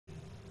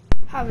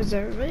How is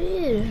everybody?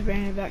 It is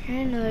Brandon back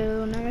here in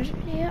another nice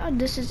video.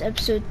 This is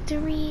episode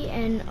 3,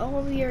 and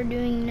all we are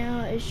doing now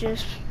is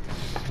just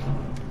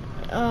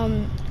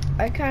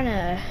I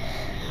kinda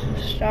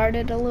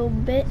started a little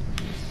bit.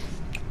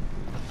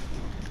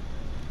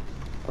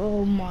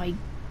 Oh my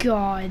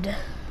god.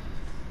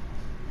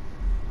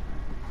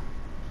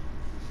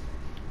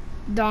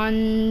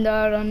 Dun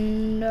dun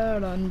dun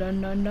dun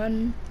dun dun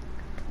dun.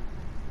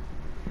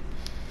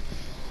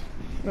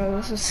 Bro,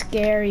 this is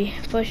scary.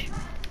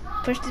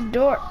 Push the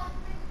door.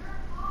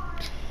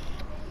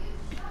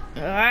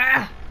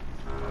 Ah!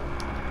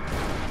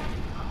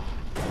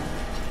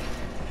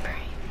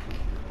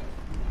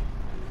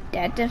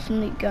 That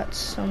definitely got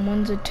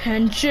someone's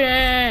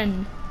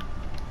attention.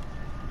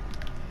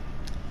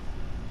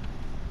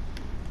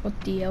 What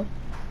the hell?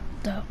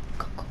 Go.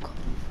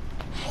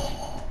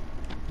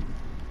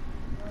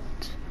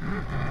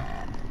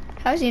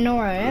 How does he know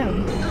where I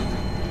am?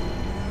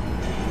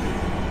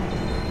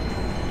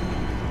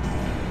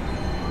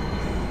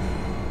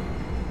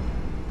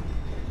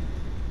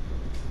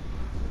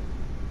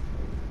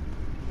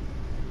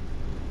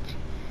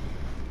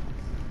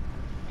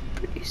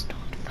 Please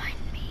don't find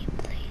me.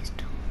 Please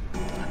don't.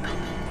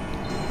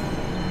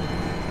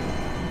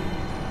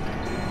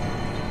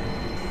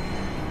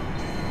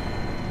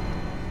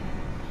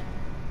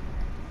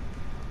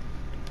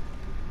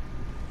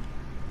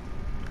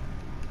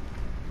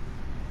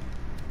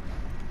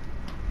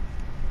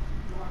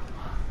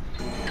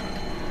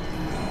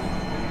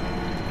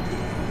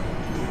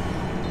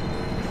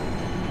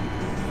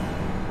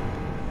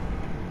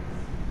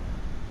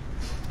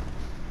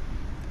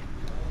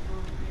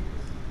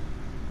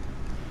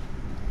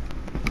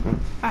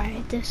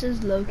 Alright, this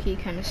is low-key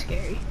kind of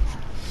scary.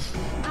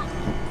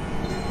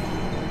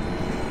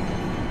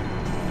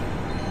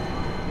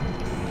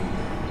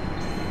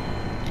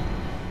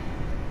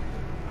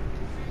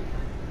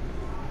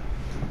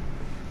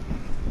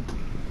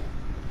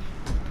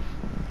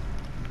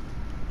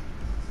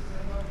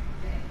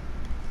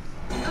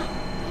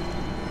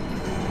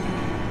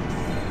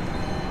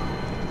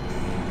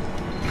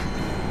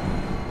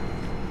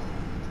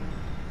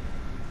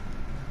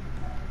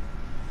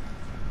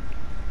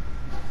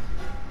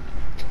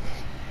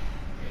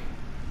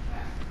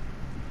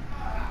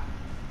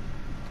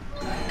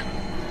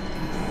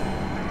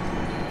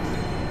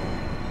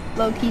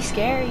 Low-key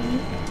scary.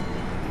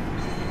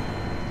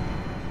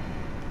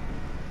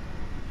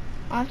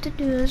 All I have to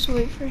do is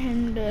wait for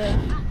him to...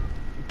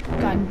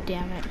 God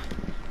damn it.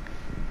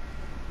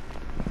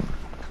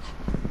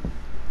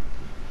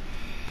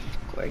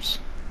 Of course.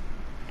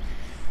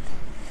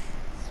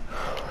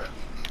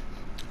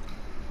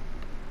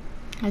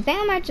 I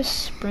think I might just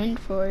sprint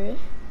for it.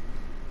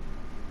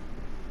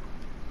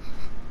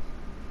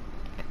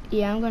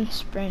 Yeah, I'm gonna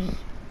sprint.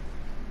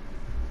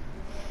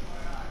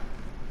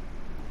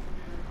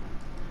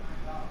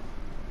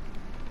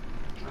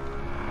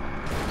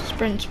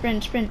 Sprint,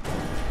 sprint, sprint,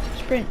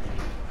 sprint,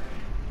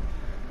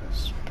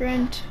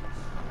 sprint.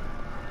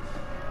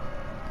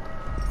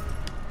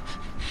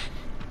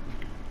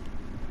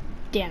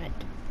 Damn it.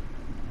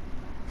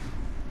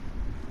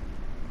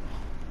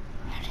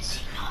 How does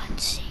he not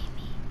see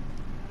me?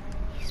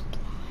 He's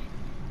blind.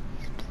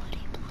 He's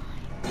bloody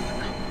blind.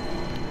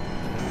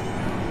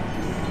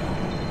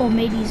 Oh,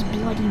 maybe he's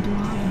bloody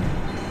blind.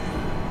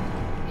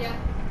 Yeah.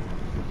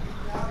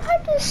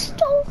 I just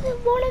stole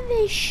one of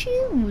his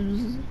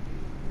shoes.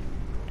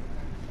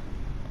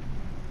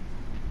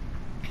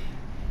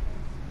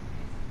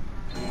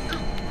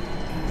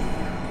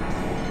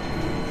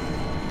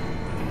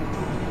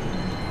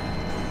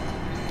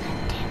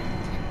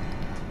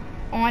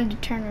 I wanted to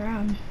turn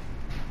around.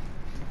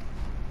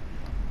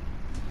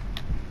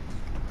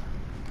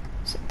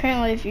 So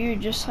apparently if you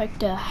just like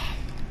to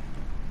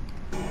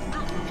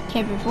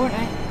camp in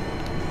Fortnite,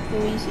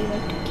 very easy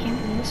like to camp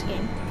in this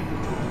game.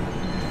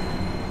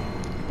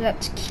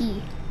 That's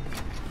key.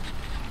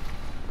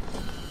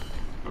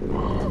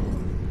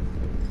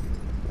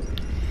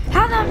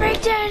 How the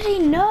frick did he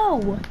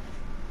know?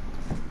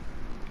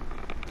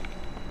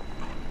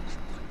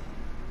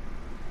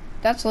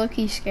 That's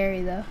low-key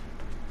scary though.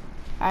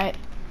 Alright,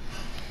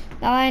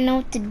 now I know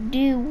what to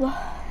do.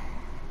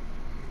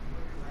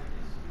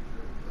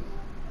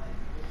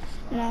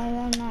 No,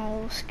 I'm not a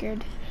little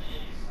scared.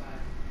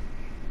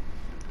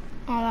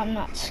 Oh, I'm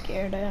not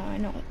scared. I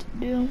know what to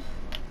do.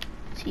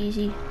 It's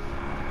easy.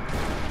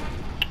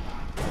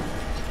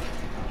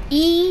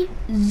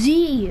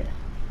 Easy.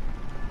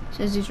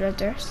 Says he's right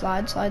there.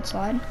 Slide, slide,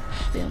 slide.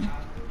 Boom.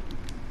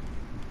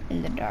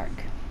 In the dark.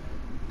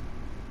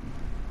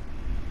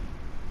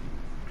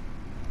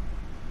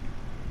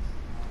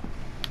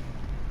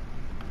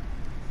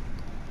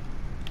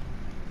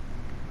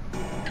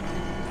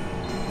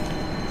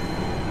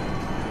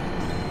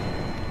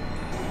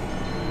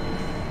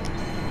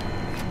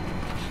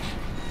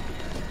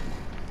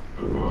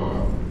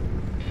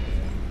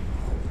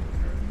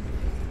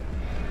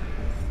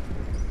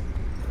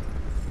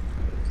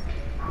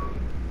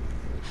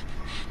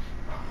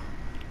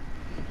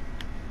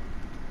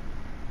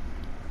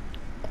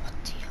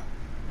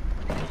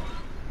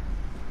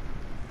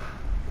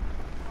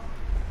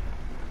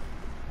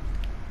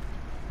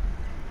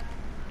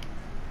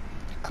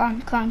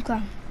 Climb, climb,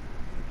 climb.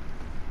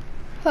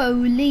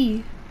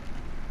 Holy.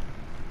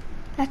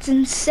 That's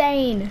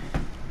insane.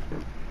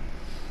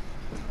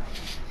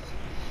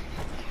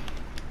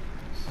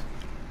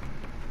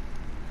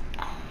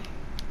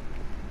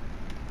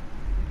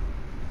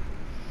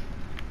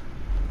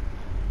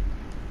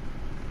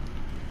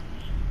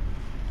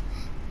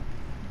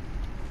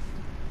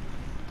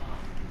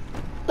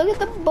 Look at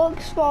the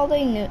books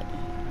falling.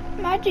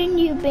 Imagine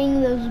you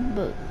being those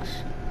books.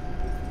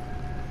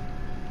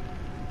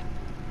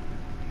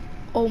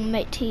 Oh,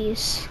 matey is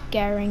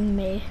scaring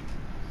me.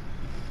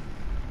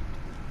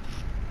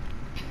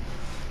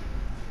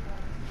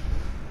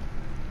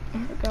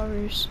 I forgot what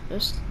we were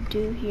supposed to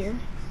do here.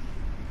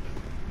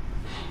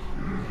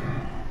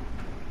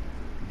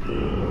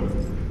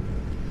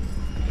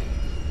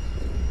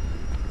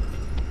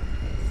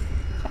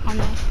 Found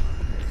it.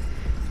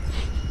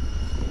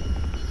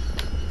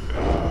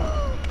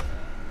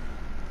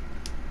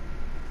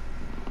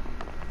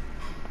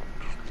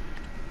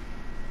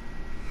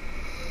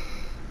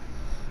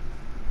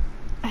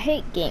 I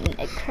hate game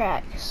net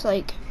cracks.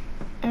 Like,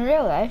 in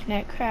real life,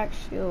 net cracks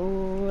feel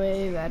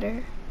way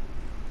better.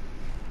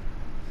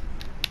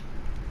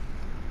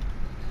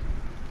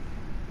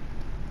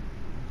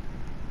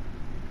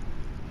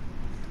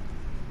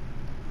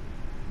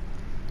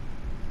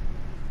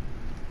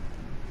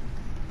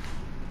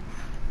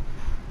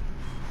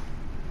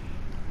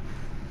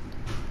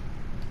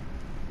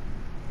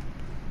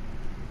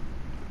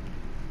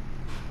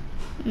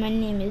 My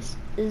name is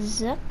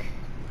Zuck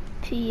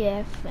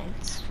PF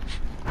Vance.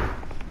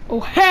 Oh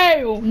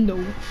hell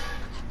no!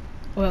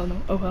 Oh hell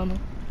no! Oh hell no!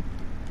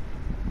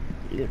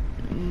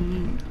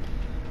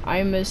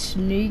 I'm a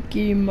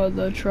sneaky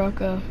mother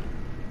trucker.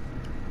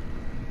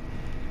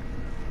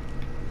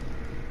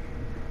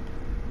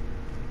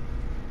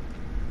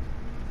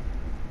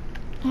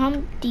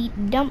 Humpty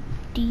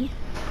Dumpty.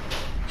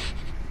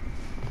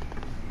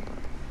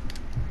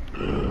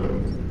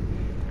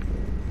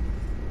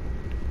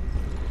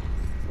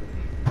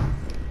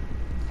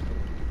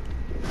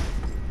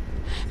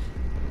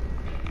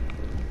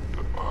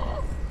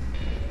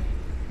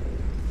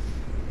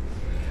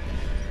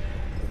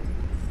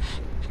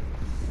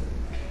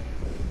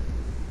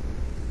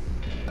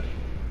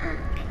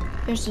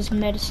 There's his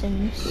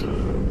medicines.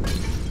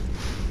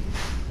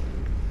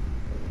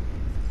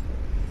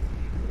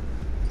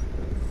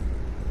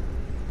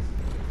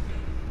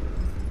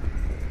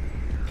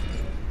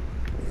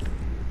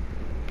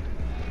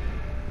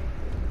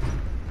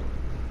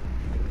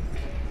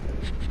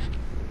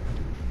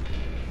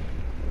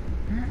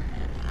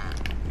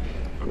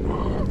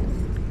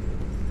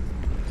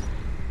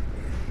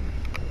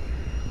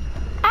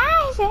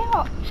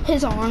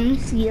 His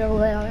arms,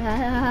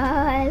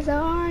 his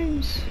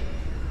arms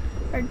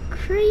are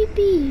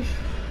creepy.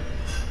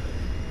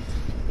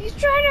 He's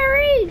trying to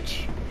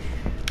reach.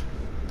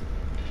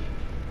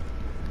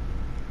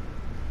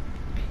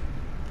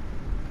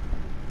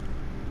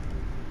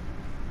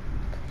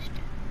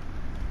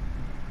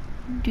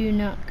 Do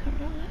not come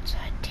on that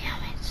side,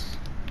 damn it.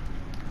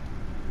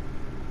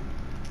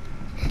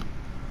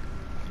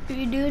 If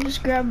you do,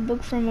 just grab a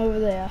book from over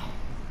there.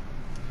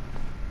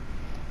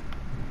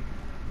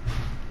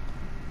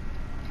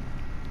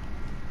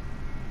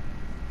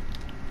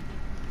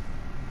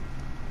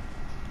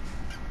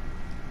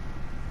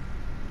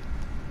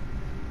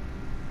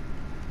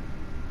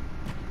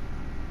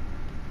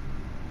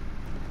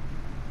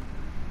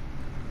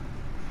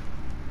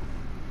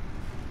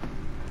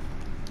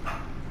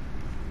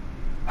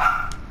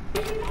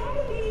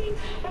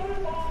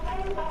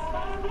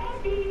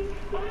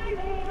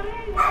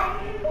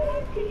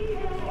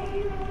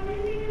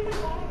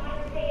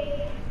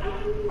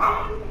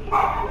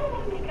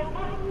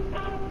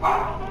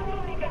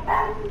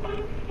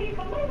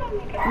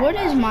 What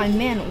is my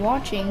man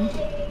watching?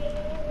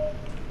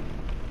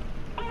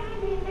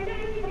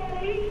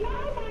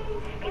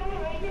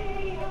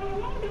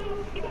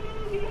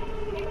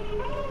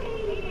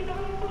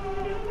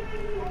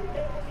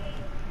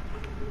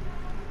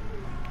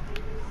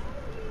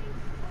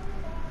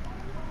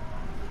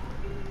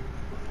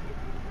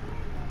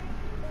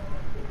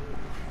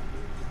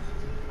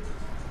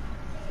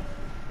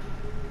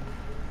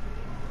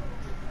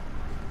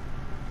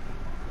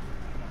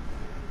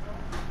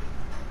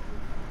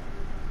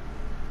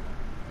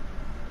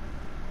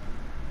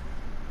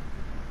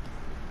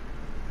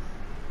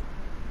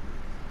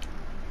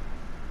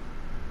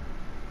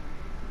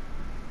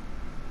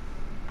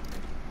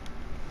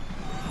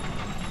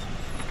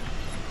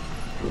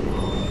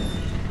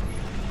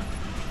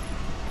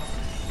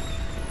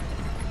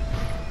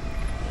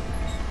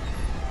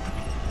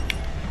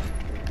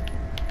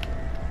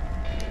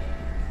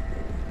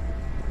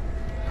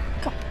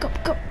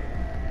 Go.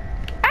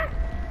 Ah!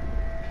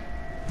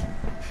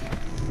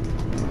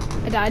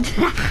 I died.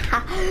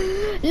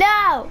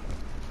 No!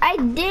 I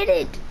did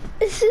it!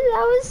 That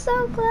was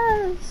so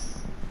close.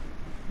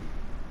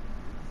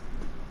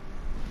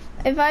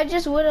 If I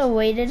just would have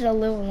waited a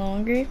little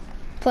longer,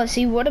 plus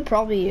he would have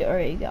probably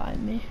already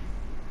gotten me.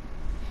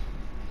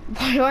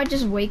 Why do I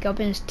just wake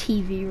up in his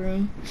TV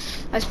room?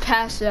 I was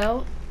passed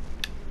out,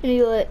 and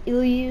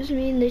he'll use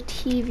me in the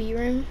TV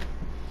room.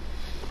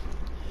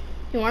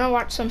 You want to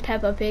watch some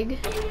Peppa Pig?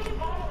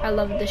 I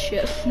love this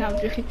shit. No, I'm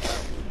joking.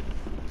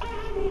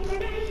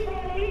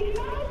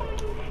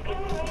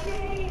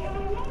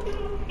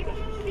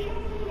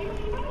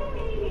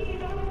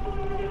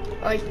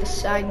 I like the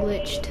side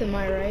glitch to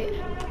my right,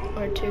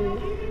 or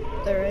to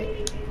the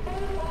right.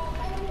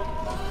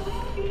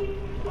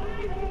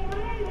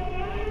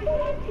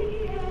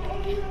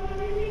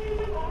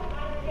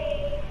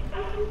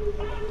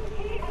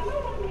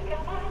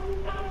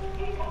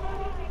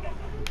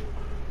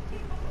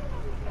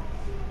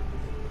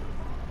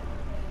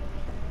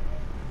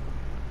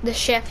 The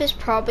chef is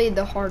probably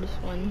the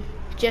hardest one,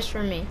 just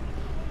for me.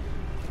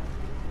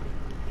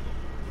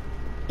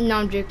 No,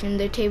 I'm joking.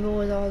 The table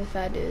with all the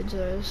fat dudes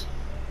is.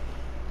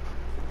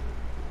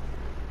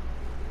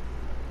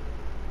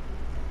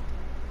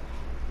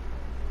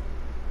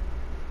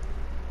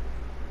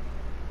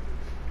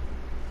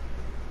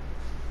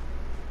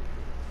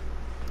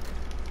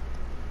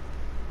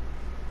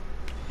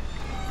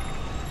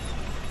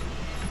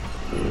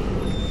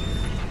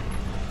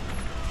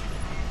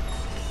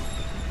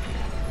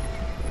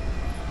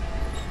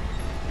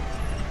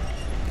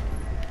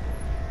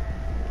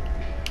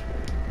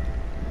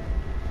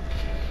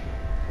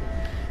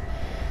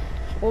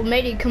 Well,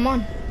 matey, come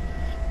on.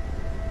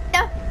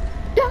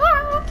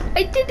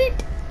 I did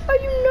it! Are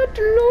you not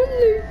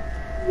lonely?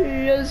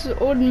 Yes,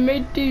 old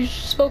matey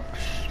sucks.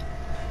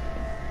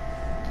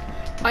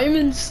 I'm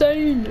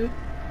insane.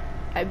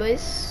 Hi,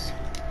 boys.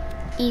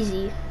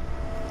 Easy.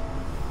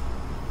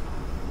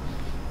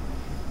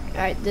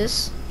 Alright,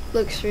 this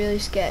looks really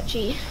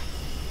sketchy.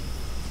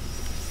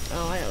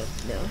 Oh, I don't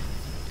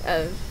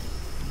know.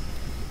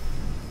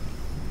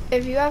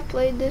 If you have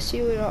played this,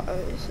 you would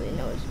obviously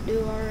know what to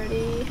do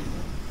already.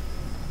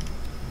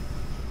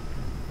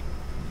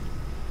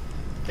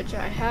 Which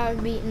I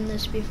have beaten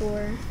this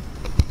before.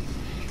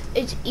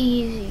 It's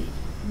easy.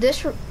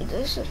 This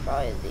is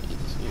probably the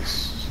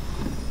easiest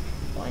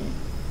one.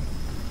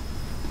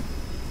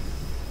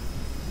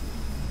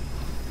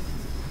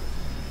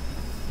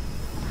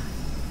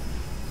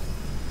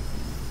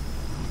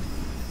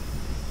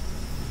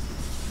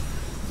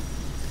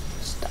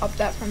 Stop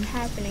that from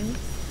happening.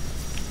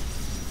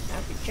 Now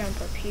if you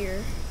jump up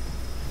here,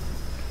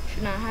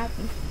 should not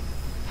happen.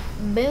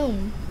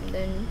 Boom. And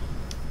then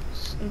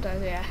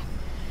sometimes, yeah.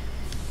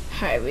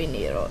 Alright, we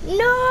need it.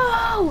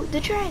 No!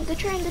 The train!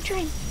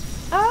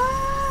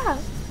 Ah!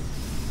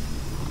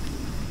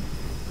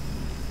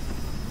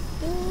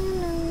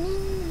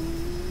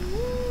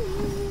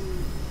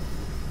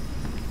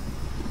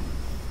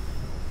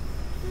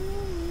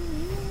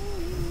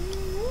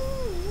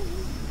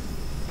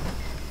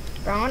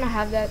 Bro, I wanna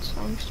have that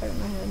song stuck in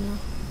my head now.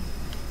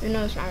 Even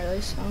though it's not really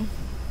a song.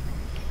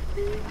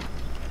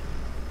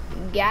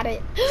 Got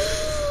it.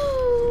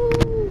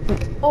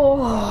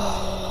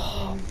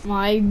 Oh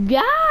my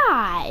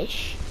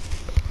gosh.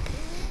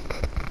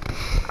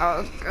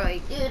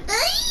 Okay, dude.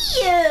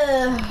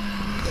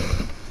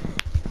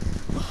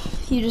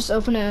 You just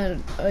open a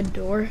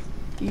door,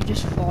 you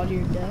just fall to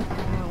your death.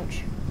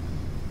 Ouch.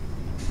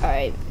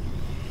 Alright.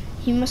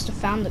 He must have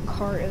found the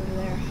cart over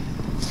there.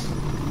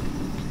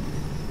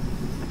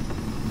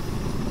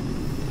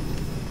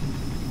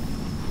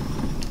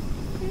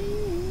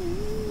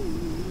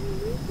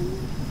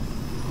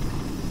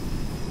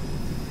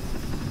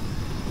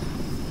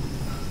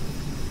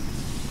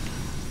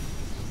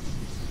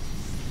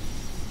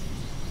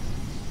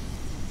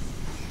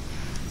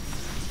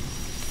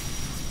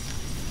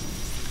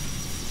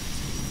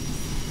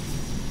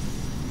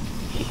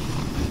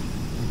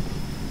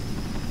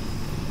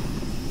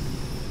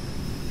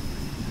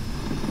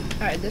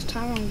 Alright, this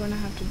time I'm gonna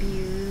have to be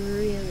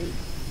really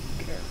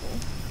careful.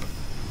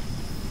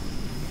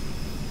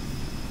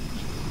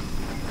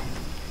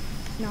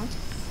 Not to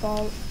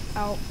fall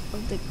out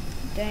of the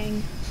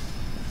dang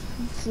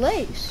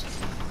place.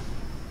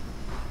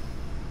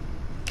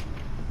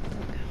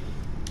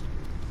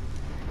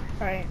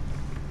 Alright,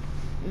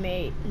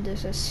 mate,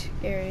 this is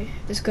scary.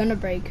 It's gonna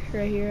break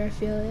right here, I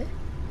feel it.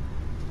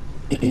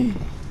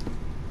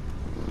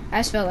 I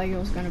just felt like it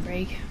was gonna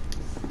break.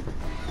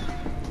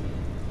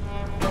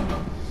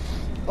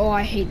 Oh,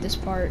 I hate this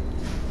part.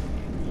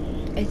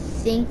 I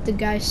think the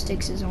guy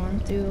sticks his arm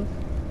through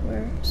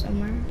where?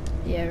 Somewhere?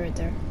 Yeah, right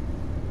there.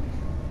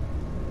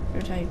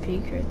 Or tiny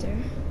peek right there.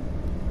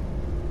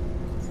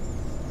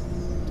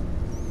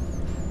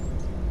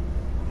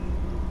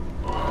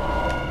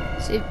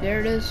 See,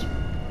 there it is.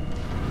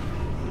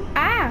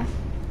 Ah!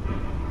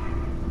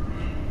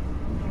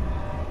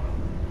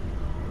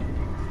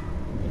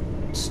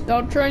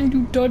 Stop trying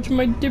to touch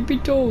my tippy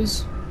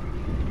toes.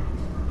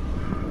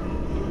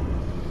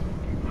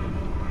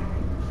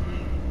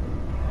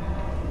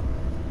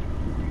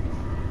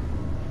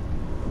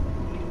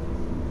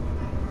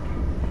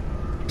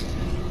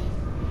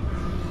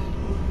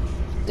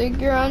 Take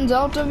your hands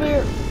out of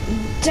here.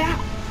 Down.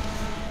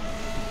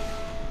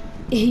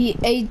 He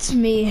ate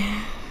me.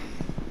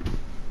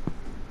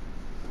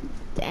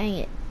 Dang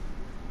it.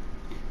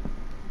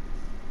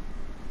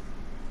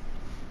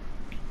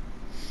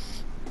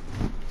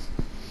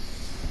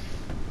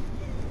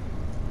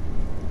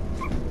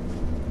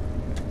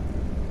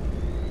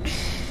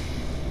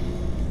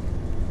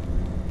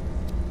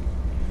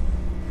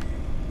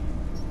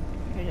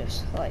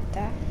 Just like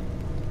that.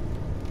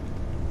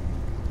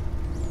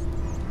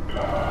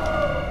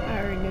 I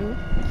already knew.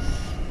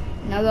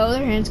 Now the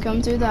other hands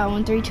come through that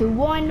one. 3, 2,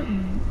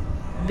 1.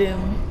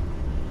 Boom.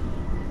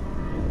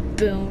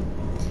 Boom.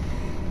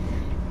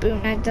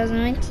 Boom. That doesn't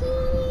make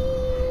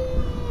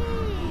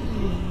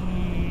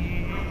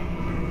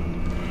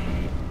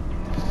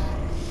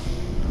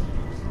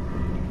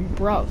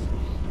Bro.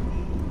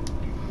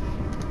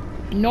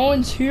 No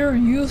one's here.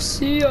 You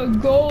see a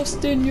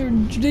ghost in your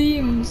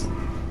dreams.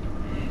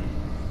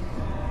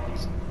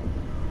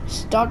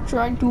 Stop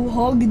trying to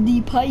hug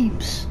the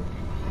pipes.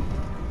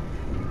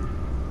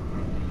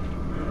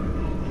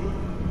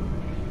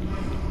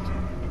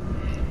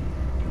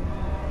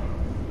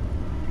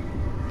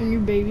 And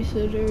your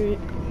babysitter.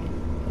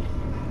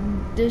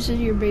 This is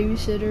your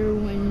babysitter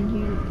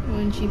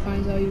when she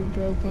finds out you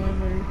broke one of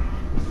her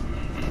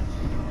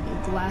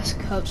glass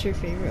cups, her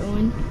favorite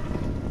one.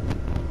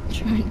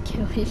 Trying to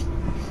kill you.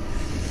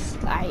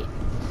 Alright.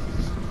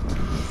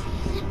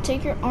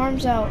 Take your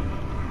arms out.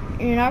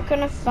 You're not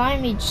gonna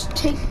find me. Just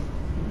take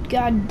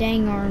god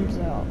dang arms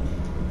out.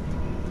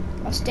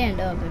 I'll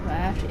stand up if I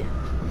have to.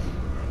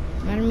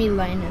 Imagine me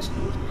lighting this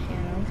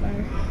hand on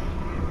fire.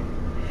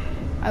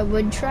 I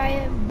would try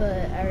it,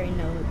 but I already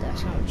know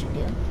that's not what you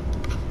do.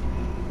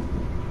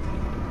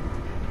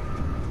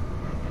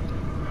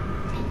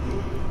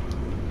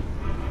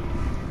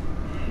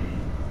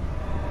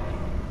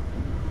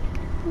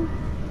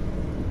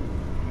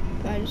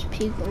 I just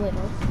peek a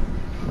little.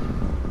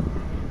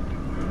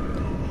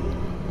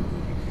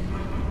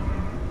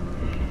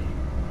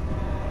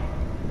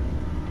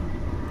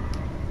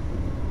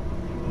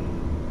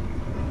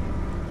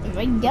 Oh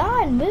my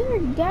god, move your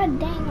god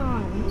dang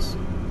arms.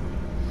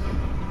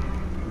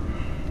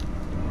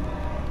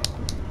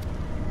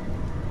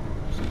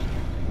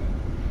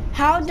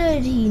 How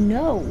did he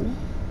know?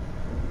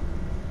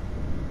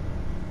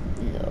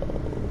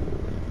 No.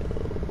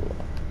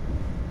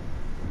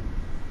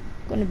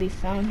 Gonna be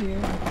found here.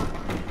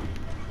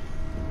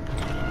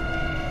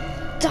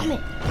 Damn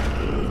it!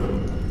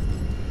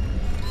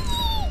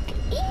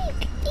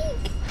 Eek, eek,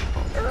 eek.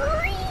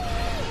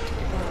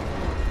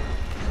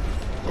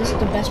 This is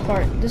the best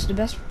part. This is the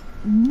best.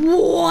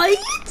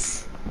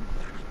 What?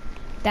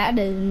 That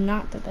is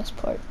not the best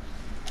part.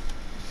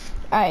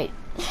 Alright.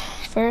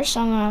 First,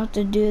 I'm gonna have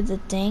to do the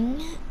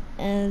thing,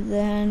 and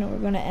then we're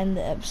gonna end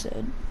the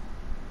episode.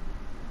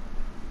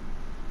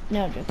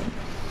 No, I'm joking.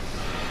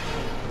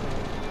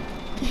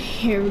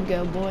 Here we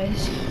go,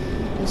 boys.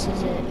 This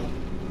is it.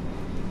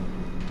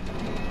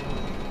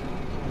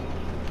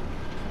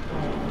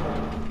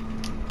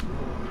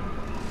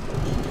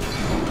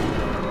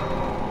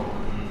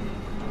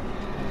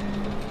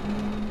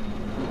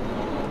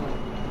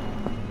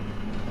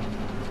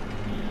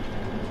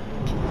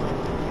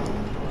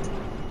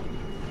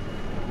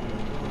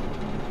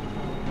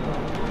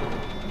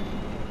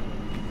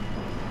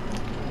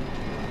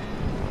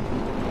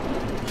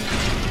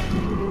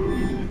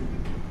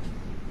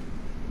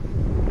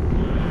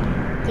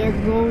 There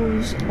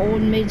goes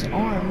old maid's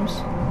arms.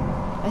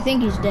 I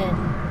think he's dead.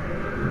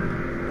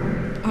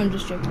 I'm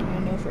just joking. I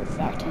know for a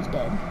fact he's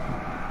dead.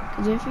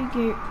 Because I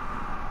figure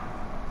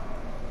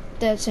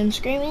that's him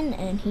screaming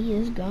and he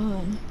is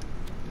gone.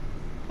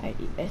 I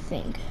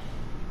think.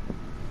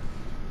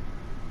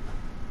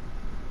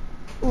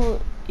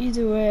 Well,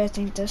 either way, I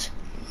think this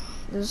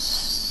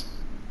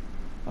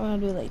I'm gonna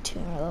do like 2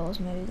 more levels,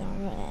 maybe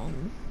then we're gonna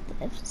end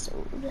the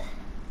episode.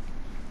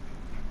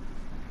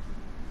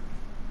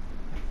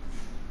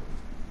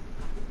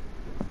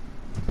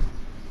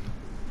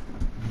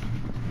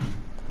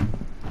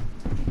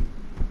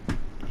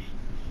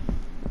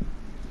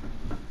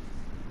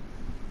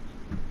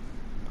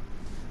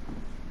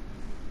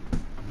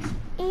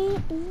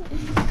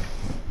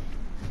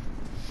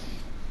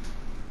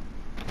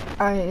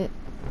 Alright.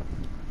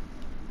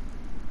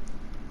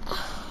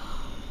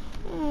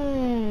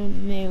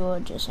 Maybe we'll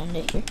just end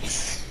it here.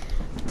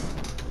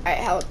 Alright,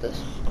 how about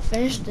this? I'll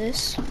finish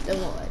this, then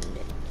we'll end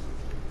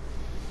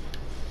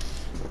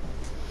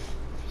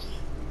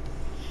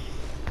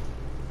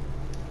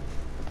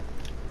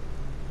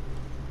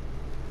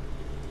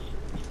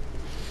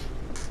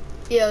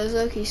it. Yo, it's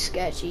looking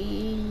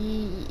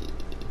sketchy.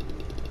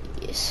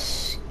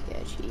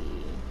 Sketchy.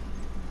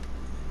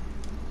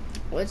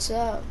 What's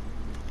up?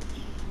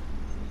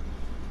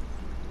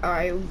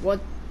 Alright,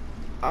 what?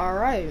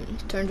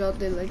 Alright, turns out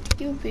they like to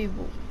kill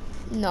people.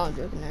 No, I'm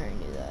joking, I already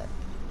knew that.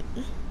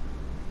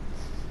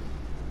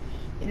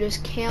 You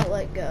just can't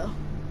let go.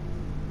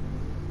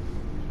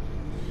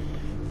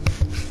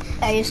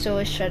 I used to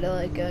always try to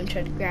let go and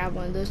try to grab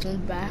one of those ones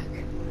back.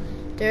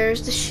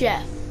 There's the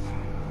chef.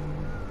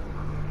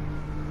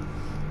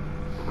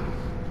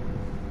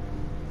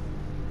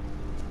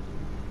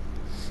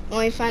 When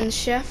we find the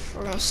chef,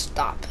 we're gonna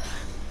stop.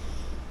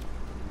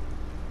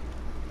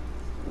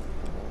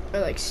 Or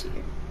like,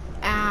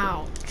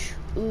 ouch.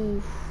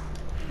 Ooh.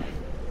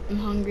 I'm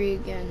hungry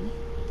again.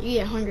 You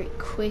get hungry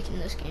quick in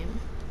this game.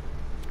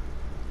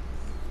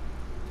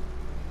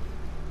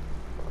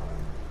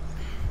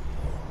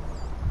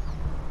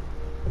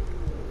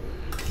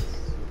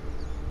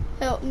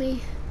 Help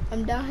me.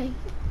 I'm dying.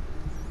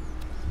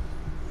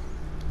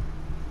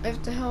 I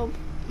have to help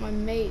my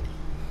mate.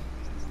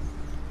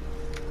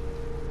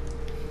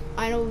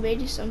 I know we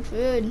made you some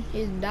food.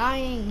 He's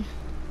dying.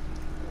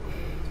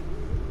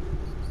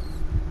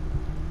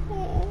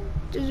 Oh,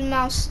 there's a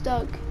mouse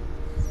stuck.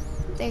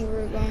 I think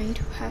we're going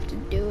to have to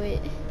do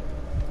it.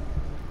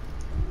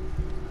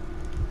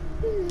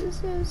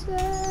 This is so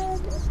sad.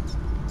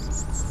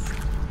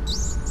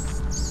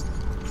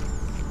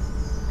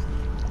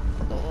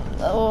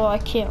 Oh, I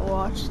can't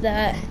watch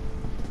that.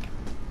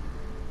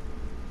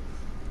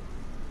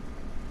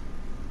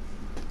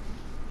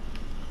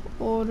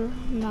 Order,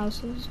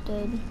 mouse is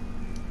dead.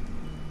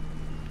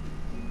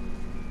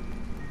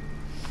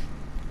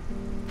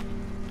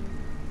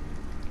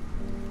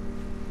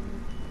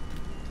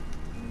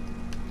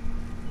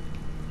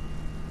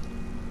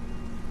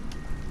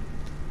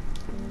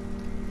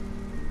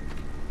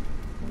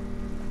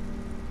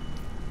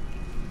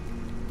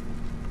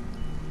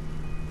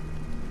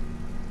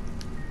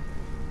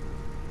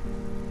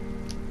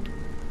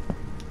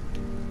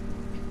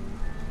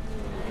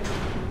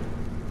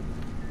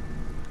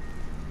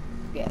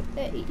 Get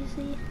that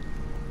easy.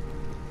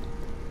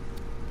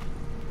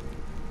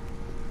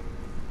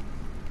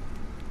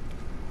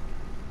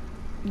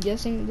 I'm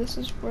guessing this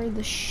is where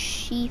the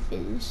chef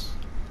is.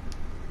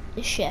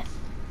 The chef.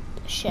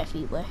 The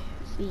chefy way.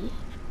 See.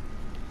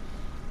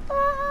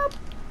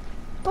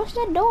 Push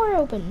that door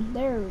open.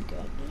 There we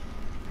go.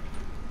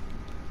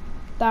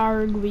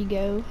 There we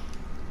go.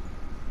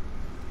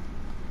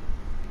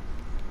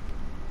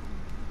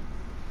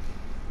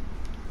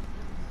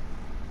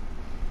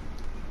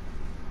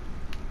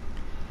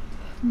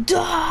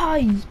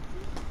 Die!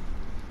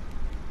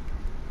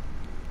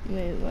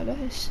 Wait, what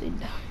did I say?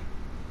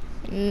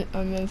 Die.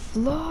 I meant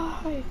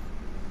fly.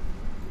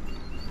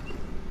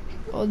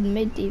 Old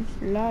matey,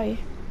 fly.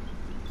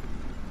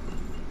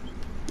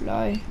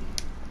 Fly.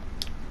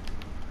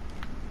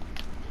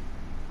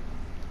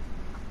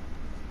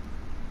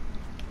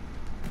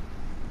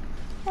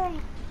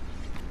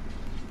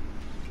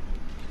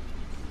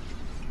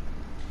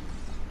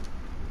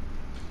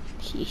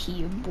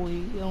 Hee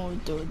boy, I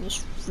want to throw this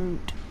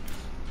fruit.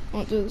 I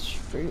want to throw this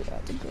fruit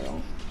at the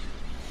girl.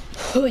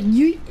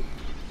 Yeet.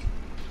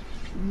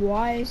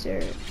 Why is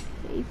there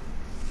a...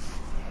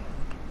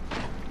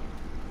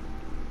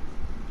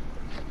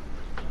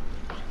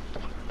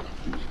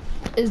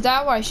 Is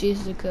that why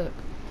she's the cook?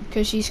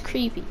 Because she's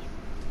creepy.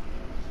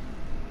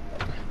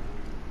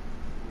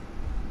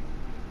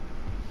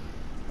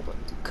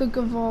 Cook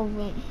of all of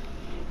them.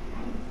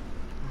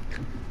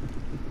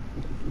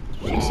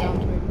 She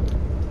sounds weird.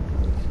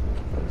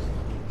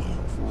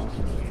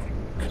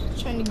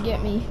 She's trying to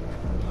get me.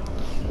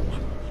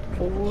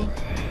 Oh,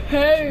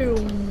 hell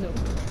no.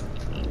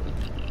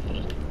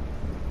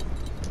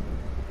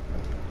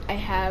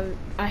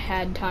 I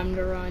had time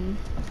to run.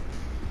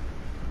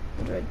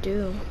 What do I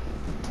do?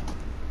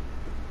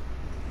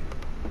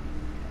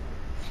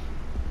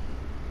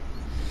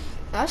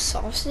 That's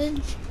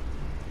sausage.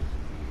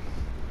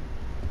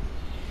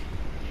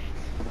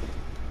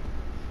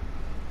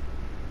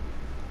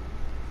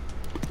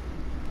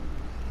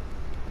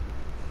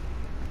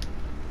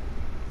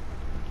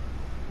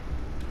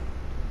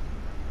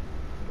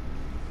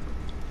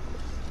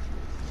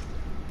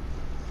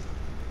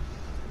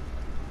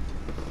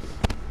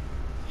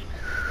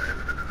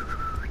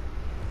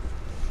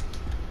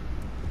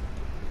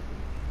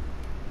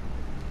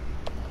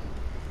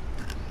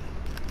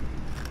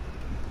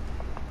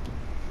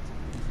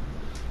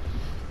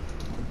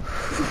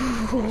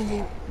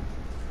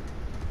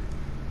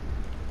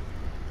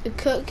 The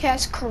cook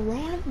has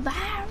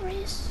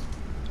coronavirus.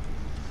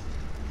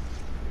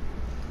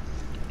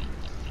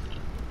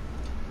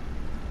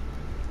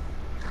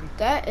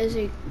 That is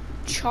a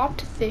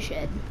chopped fish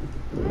head.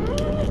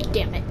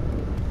 Damn it.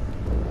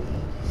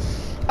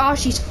 Oh,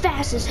 she's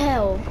fast as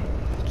hell.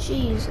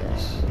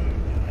 Jesus.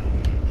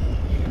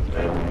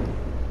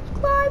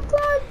 Climb,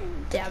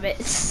 climb. Damn it.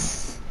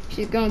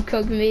 She's gonna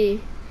cook me.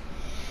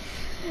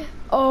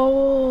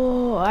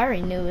 Oh, I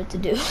already knew what to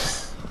do.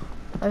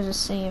 I was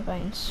just seeing if I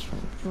can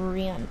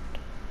run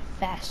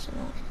fast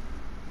enough.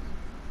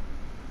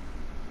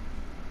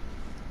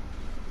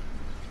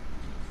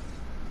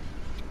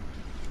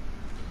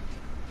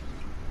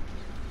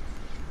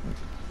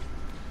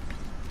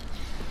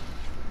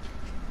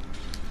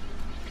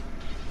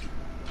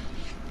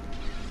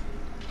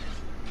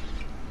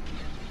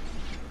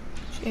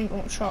 She ain't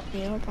gonna chop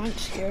me up, I'm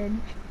scared.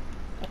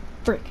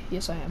 Frick,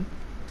 yes I am.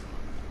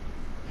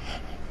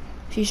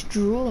 She's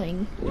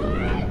drooling.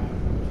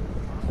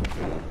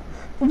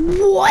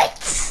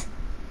 What?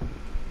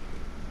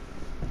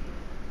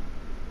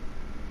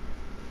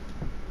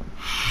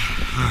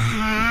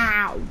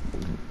 How?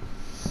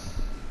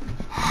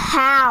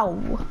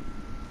 How?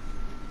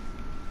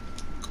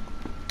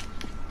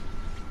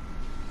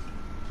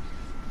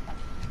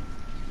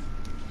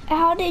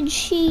 did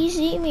she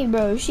see me,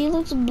 bro? She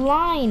looks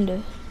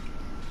blind.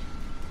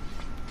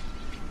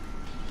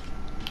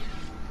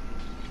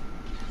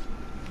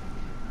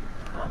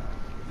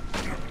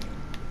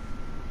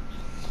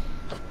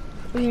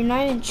 Well, you're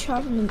not even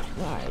chopping the...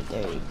 Alright,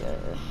 there you go.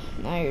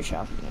 Now you're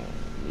chopping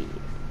the...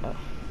 Oh.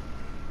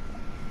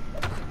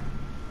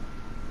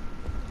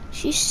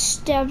 She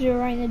stabbed her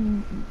right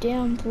in the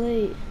damn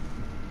plate.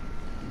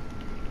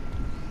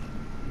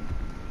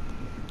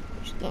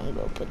 Just gonna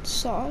go put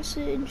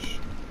sausage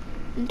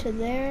into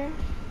there.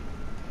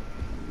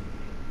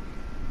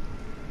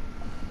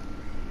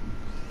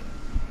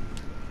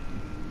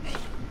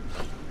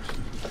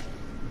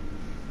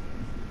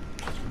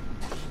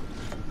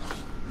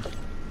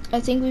 I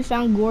think we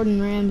found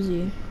Gordon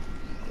Ramsay.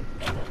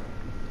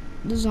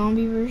 The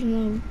zombie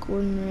version of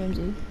Gordon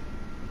Ramsay.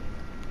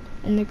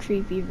 And the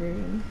creepy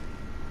version.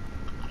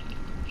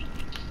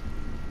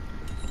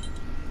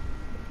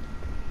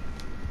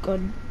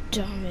 God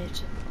damn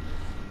it.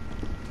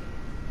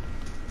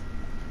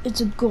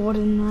 It's a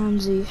Gordon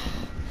Ramsay.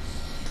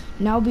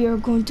 Now we are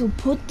going to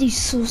put the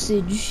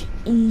sausage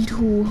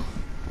into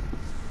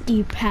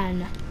the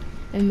pan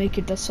and make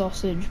it a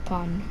sausage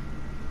pan.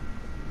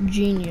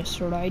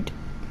 Genius, right?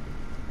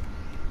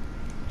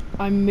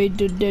 I made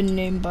the dead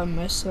name by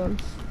myself.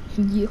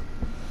 Yeah.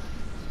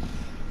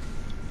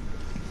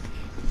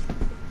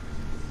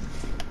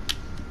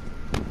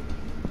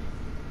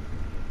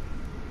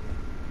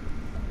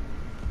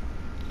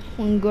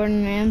 When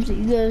Gordon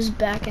Ramsay goes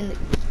back in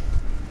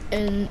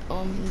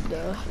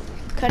the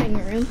cutting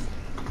room,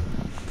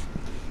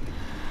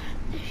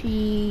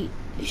 she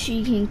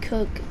can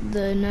cook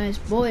the nice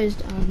boys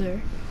down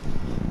there,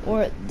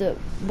 or the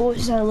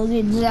boys that look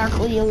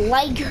exactly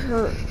like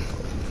her.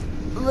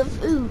 The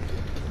food.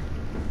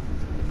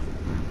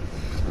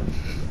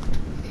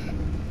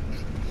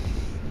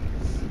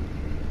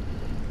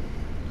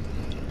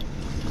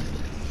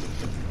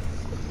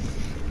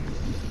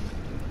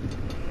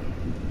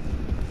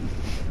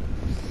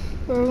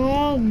 We're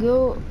gonna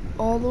go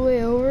all the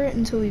way over it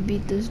until we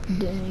beat this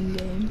dang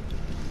game.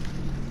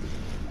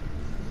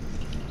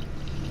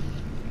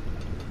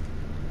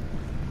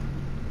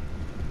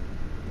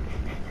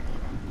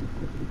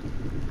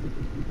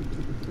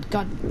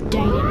 God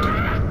dang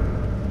it.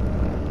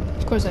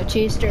 Of course I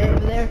chased her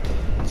over there,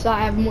 so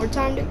I have more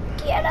time to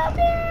get up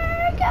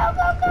here. Go,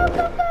 go, go,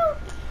 go, go.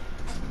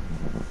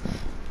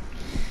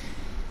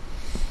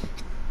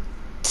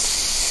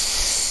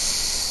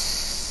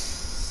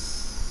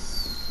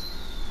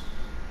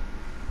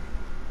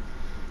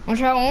 I'll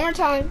try one more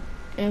time,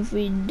 and if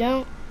we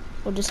don't,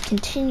 we'll just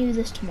continue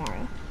this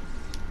tomorrow.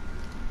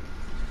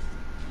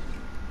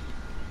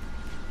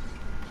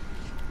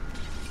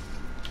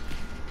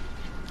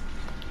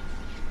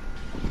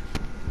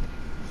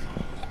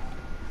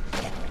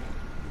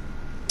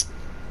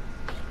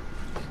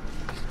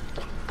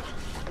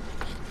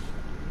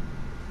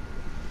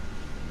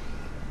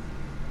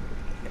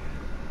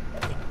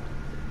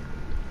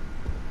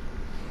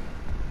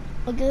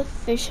 Look at the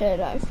fish head.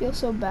 I feel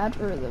so bad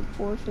for the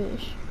poor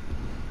fish.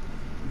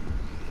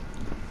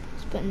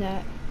 Spin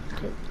that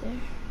to there.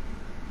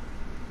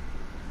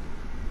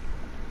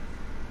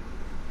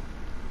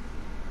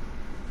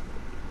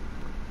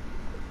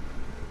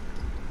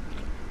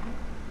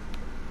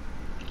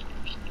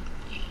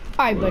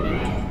 Alright, buddy.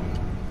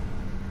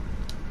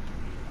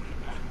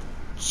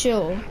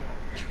 Chill.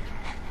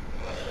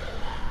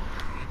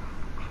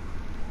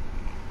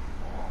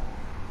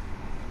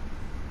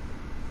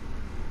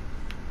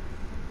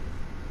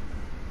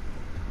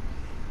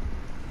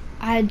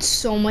 I had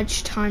so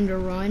much time to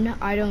run.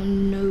 I do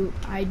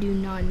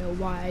not know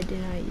why I did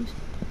not use it.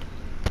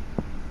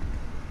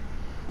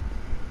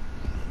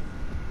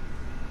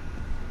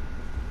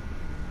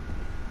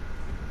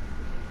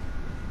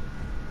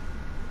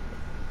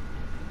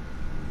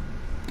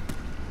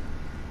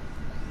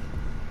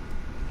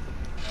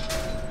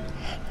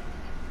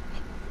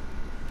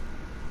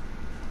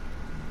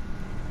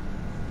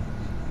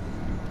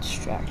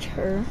 Distract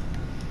her.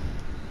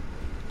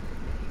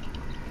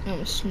 I'm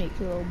a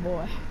sneaky little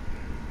boy.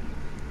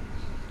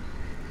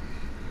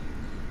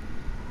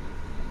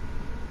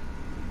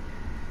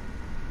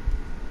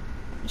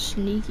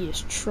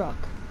 Sneakiest truck.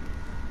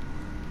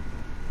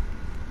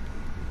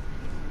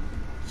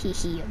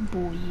 Hee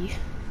boy.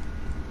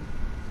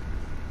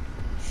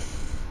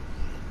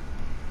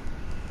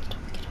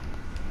 Get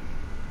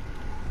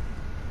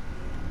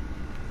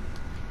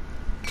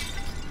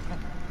up.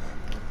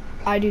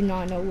 I do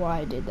not know why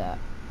I did that.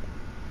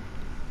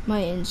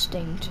 My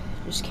instinct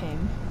just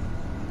came.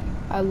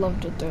 I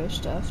love to throw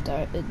stuff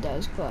that it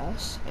does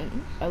glass,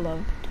 and I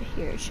love to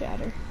hear it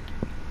shatter.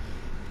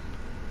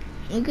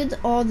 Look at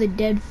all the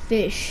dead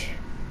fish.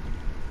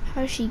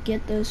 How does she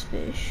get those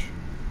fish?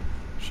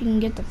 If she can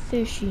get the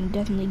fish, she can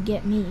definitely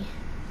get me.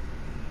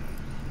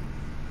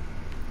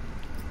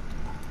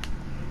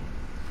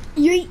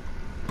 Yeet!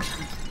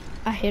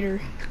 I hit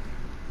her.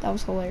 That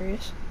was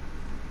hilarious.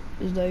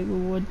 It's like,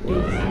 what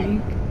the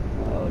freak?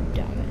 Oh,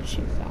 damn it,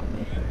 she found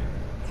me.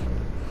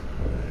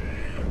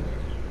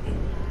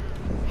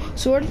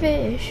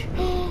 Swordfish.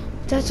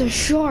 That's a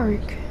shark.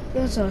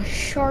 That's a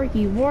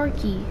sharky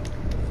warky.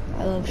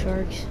 I love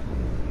sharks.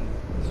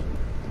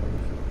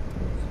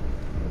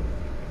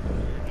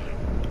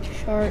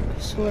 Shark,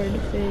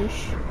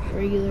 swordfish,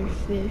 regular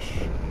fish,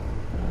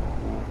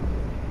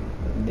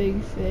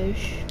 big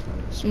fish,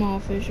 small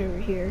fish over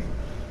here.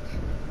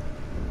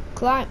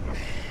 Climb,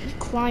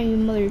 you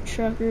mother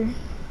trucker.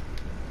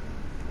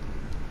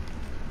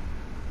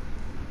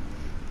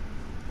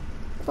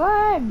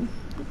 Climb,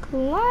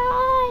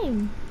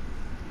 climb.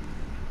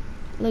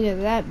 Look at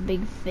that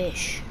big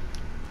fish.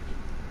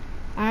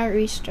 I'm not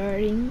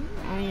restarting.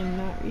 I am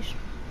not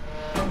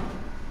restarting.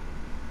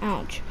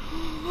 Ouch.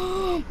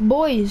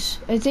 Boys,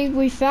 I think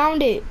we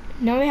found it.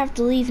 Now we have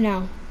to leave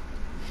now.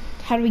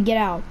 How do we get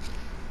out?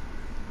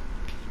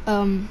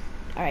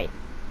 Alright.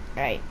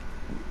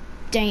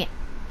 Dang it.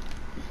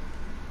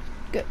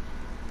 Good.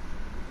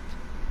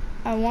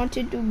 I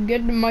wanted to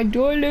get my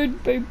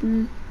toilet paper.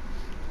 I'm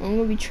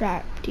gonna be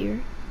trapped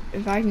here.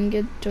 If I can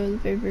get the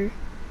toilet paper,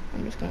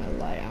 I'm just gonna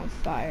light it on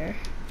fire.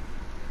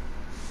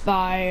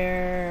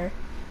 Fire.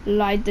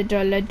 Light the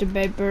toilet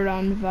paper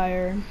on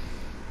fire.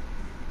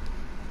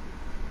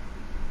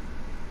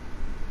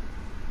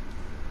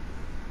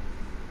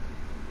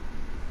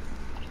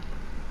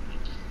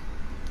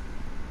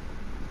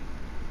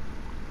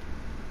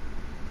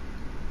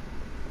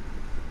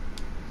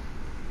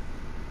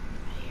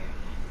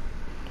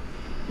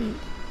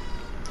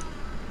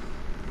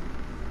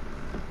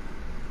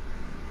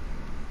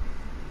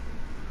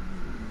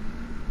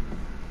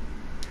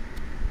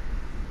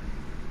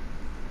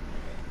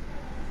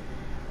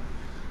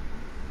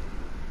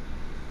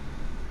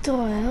 The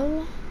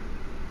hell?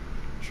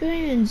 She doesn't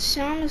even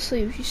sound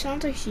asleep. She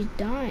sounds like she's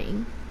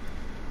dying.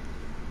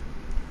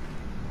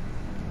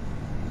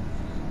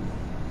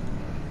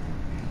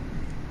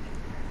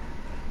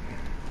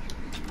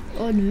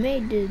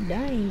 Automated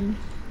dying.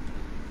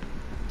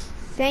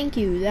 Thank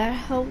you. That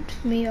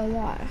helped me a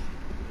lot.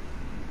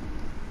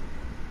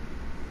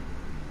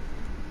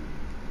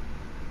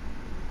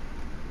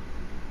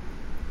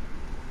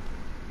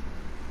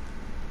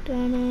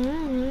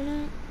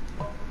 Da-na-na-na.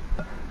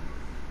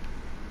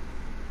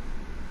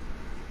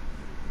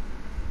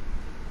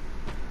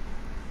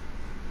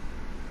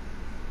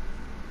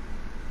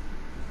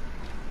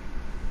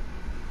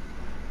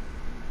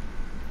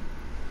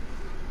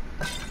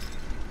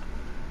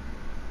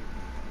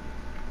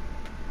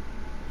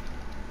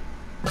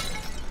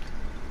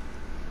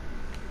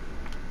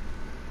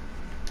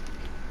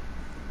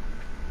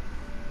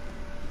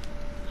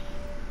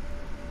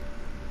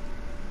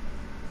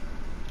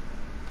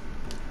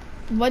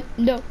 What?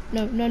 No.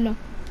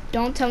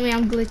 Don't tell me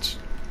I'm glitched.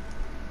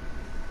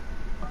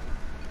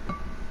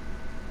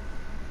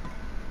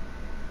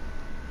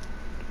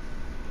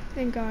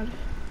 Thank God.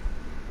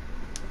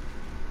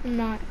 I'm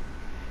not,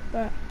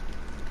 but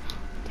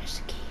there's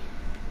a key.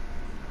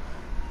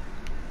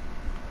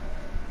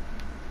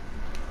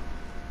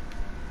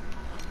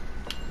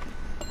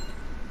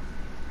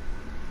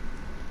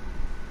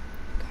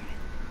 Got it.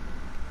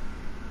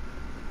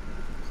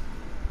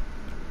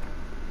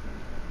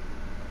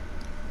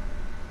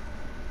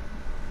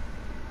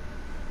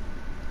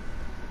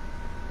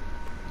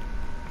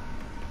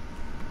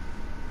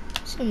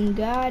 Some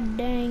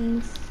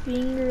goddamn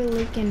finger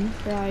licking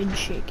fried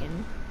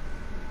chicken.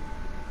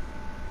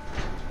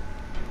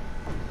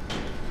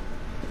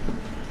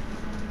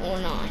 Or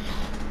not.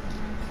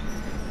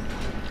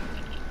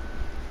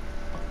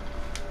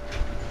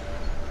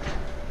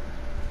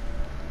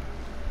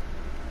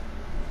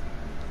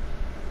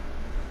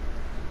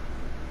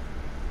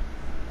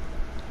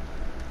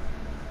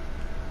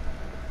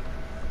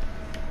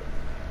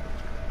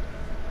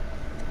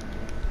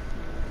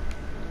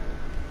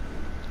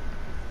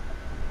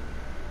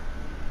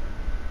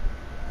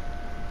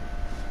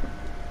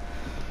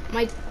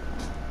 My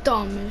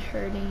thumb is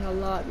hurting a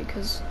lot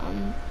because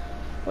I'm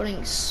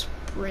putting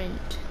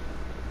sprint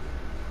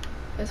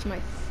with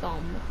my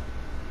thumb.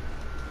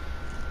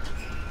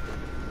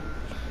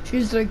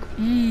 She's like,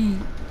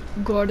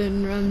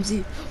 Gordon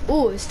Ramsay.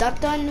 Oh, is that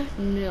done?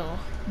 No,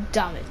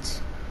 damn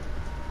it.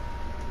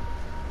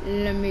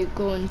 Let me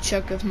go and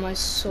check if my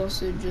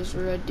sausage is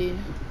ready.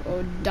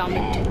 Oh, damn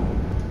it.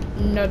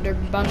 Another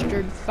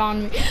bastard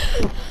found me.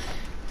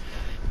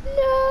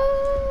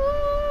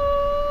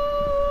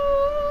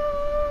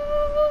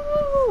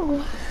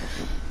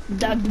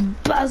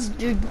 That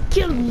bastard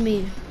killed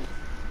me.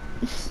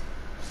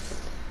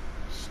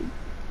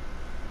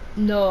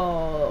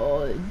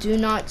 No, do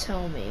not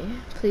tell me.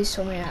 Please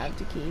tell me I have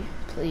the key.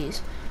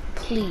 Please.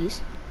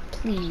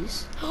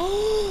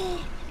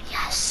 Oh,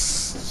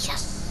 yes.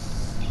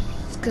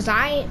 Because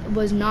I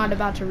was not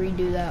about to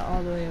redo that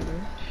all the way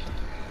over.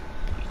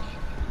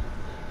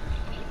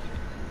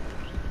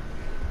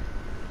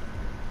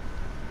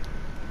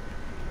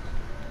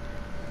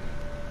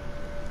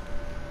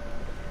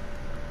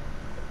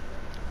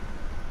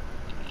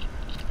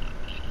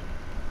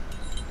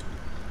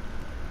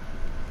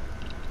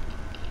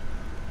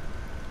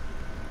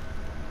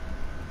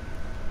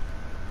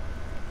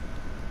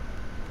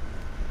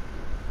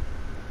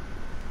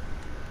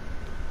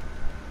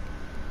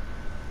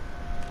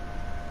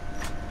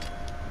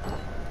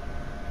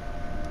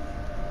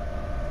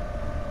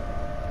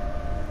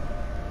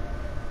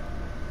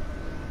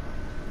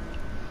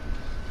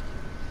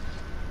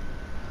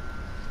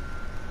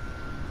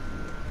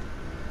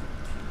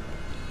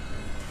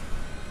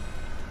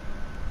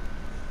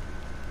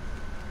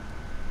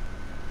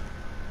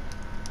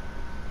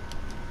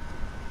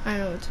 I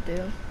know what to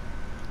do.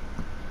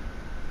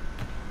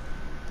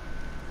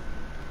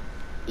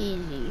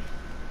 Easy.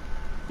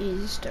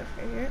 Easy stuff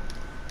right here.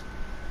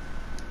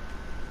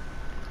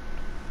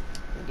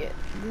 Get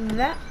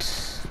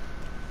that.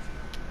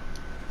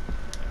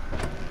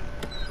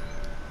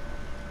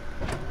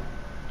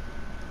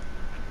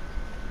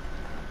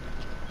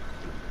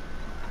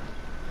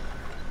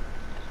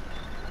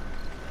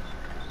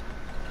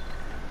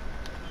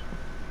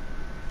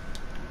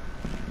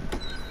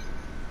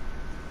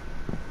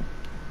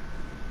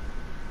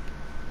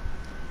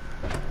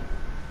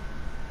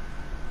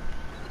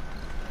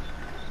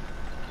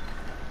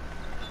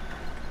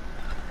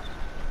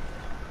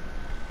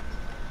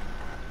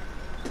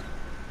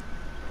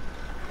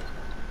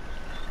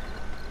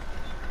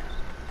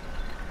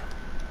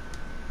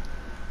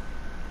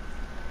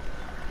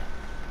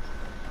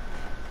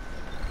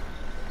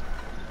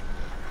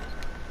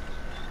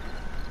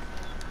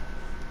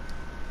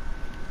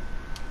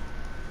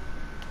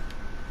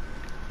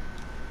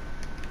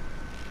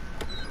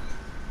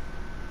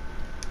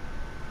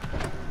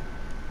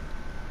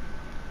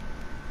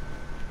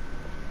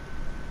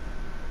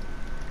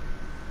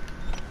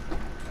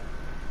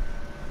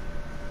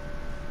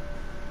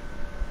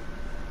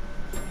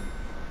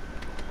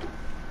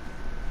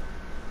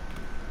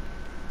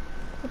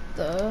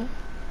 The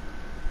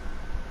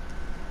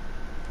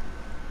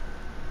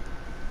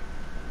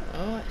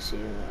oh, I see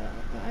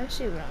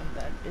what I'm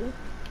about to do.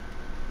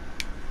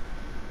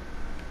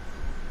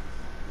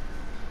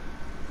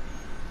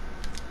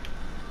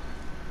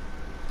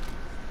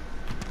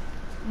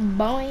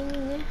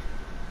 Boing.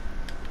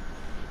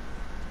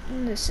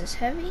 This is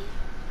heavy.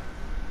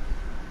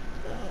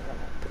 So I'm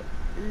gonna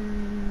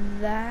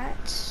put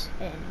that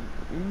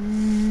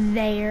in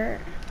there.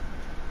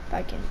 If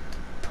I can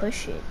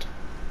push it,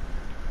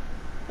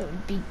 that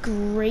would be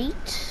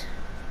great.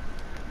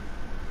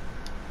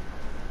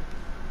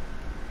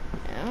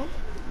 Now,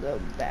 go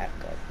back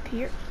up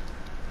here.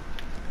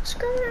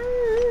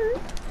 Skirt.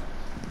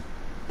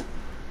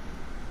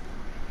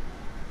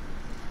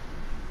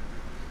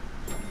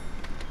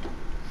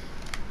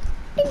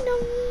 Ding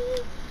dong.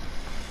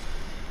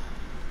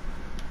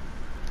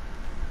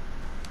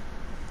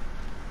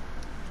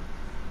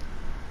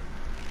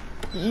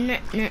 Nah,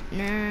 nah,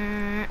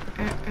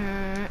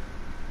 nah,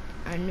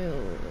 I knew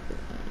it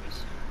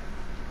was.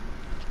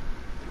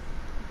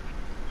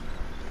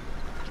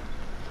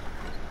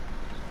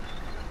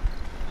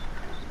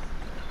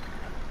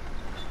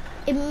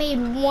 It made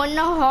one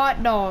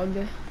hot dog.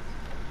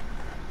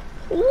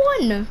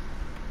 One!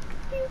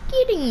 Are you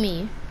kidding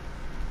me?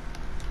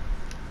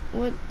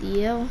 What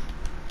the hell?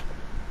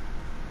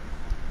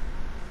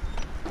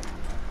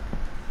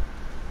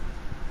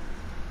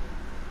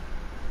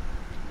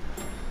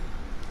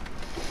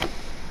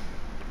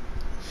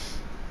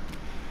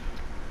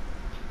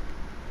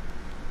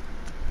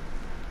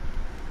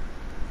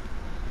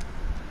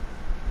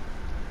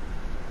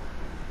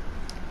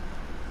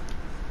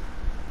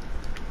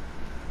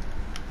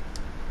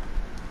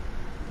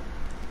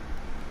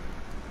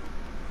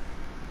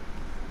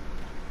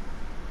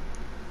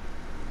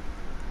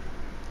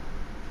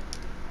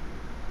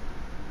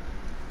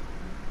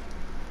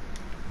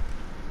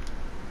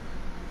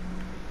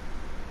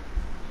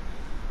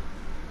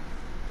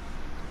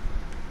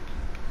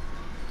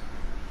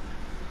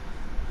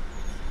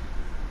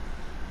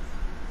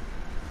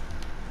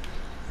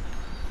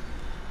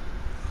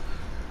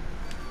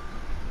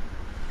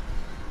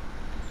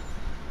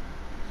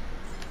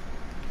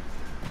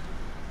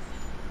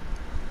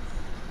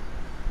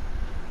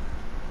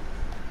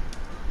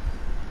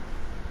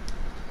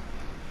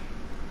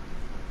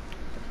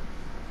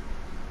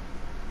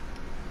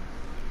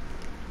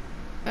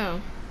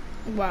 Oh,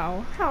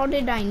 wow. How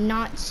did I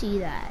not see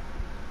that?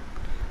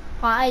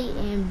 I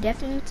am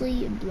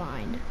definitely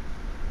blind.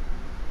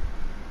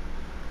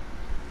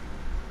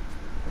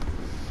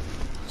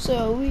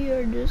 So we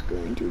are just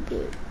going to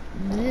put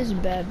this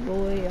bad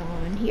boy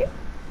on here.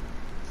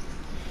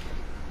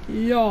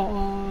 Yeah.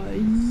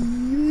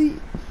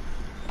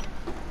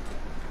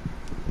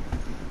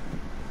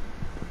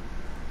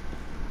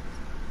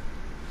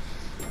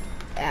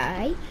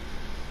 Alright.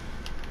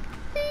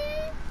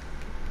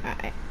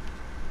 Alright.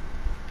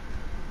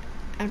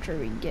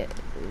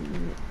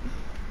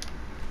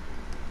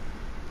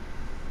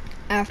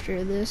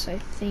 After this, I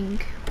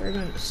think we're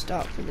going to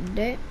stop for the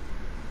day.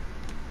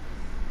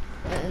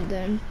 And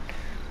then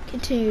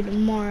continue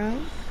tomorrow.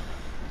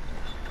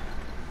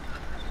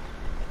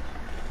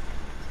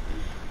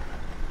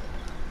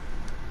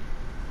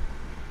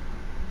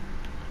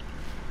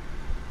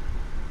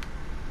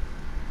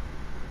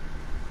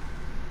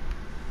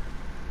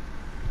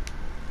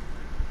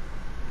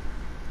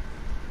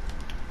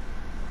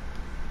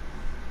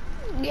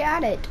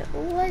 Got it.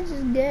 Let's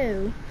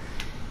go.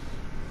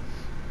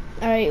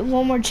 Alright,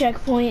 one more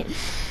checkpoint.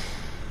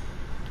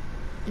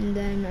 And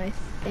then I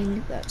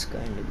think that's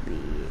going to be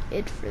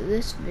it for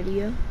this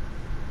video.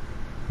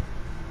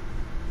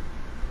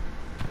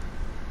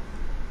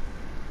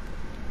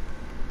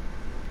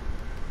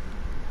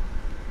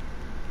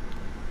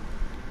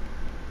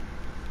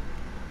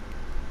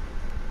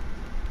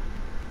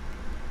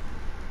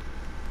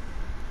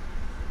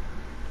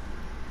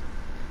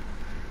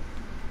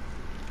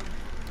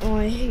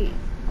 I hate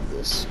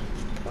this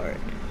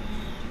part.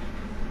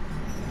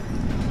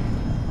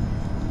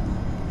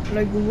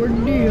 Like, where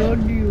the hell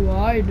do you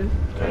hide?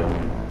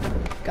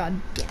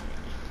 God damn it.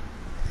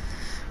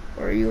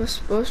 Where you were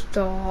supposed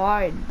to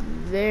hide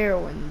there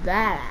when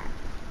that.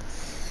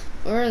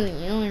 Where are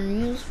the other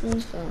you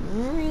supposed to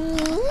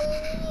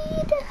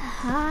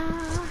hide?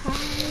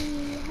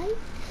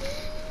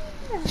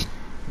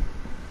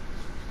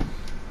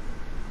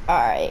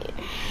 Alright.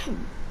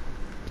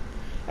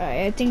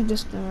 Alright, I think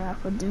this is gonna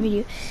wrap up the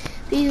video.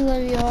 Please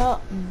love you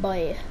all.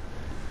 Bye.